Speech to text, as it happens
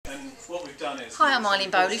Hi, I'm Eileen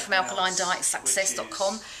Bowley from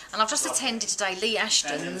alkalinedietsuccess.com, and I've just attended today Leigh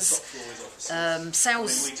Ashton's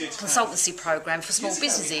sales consultancy program for small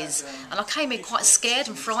businesses, and I came in quite scared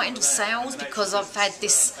and frightened of sales because I've had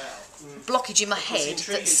this blockage in my head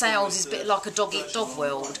that sales is a bit like a dog-eat-dog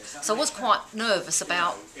world. So I was quite nervous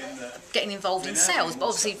about getting involved in sales, but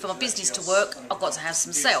obviously for my business to work I've got to have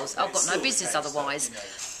some sales. I've got no business otherwise.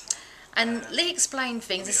 And Leigh explained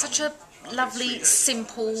things in such a lovely,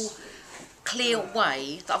 simple, clear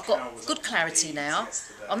way that I've got good clarity now.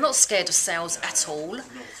 I'm not scared of sales at all,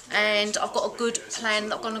 and I've got a good plan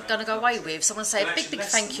that I'm going to go away with. So I want to say a big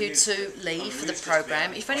thank you to Leigh for the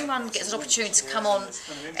programme. If anyone gets an opportunity to come on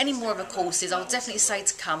any more of her courses, I'll definitely say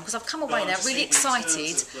to come, because I've come away now really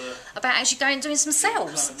excited about actually going and doing some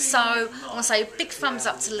sales. So I want to say a big thumbs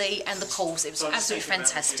up to Leigh and the course. It was absolutely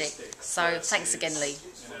fantastic. So thanks again, Leigh.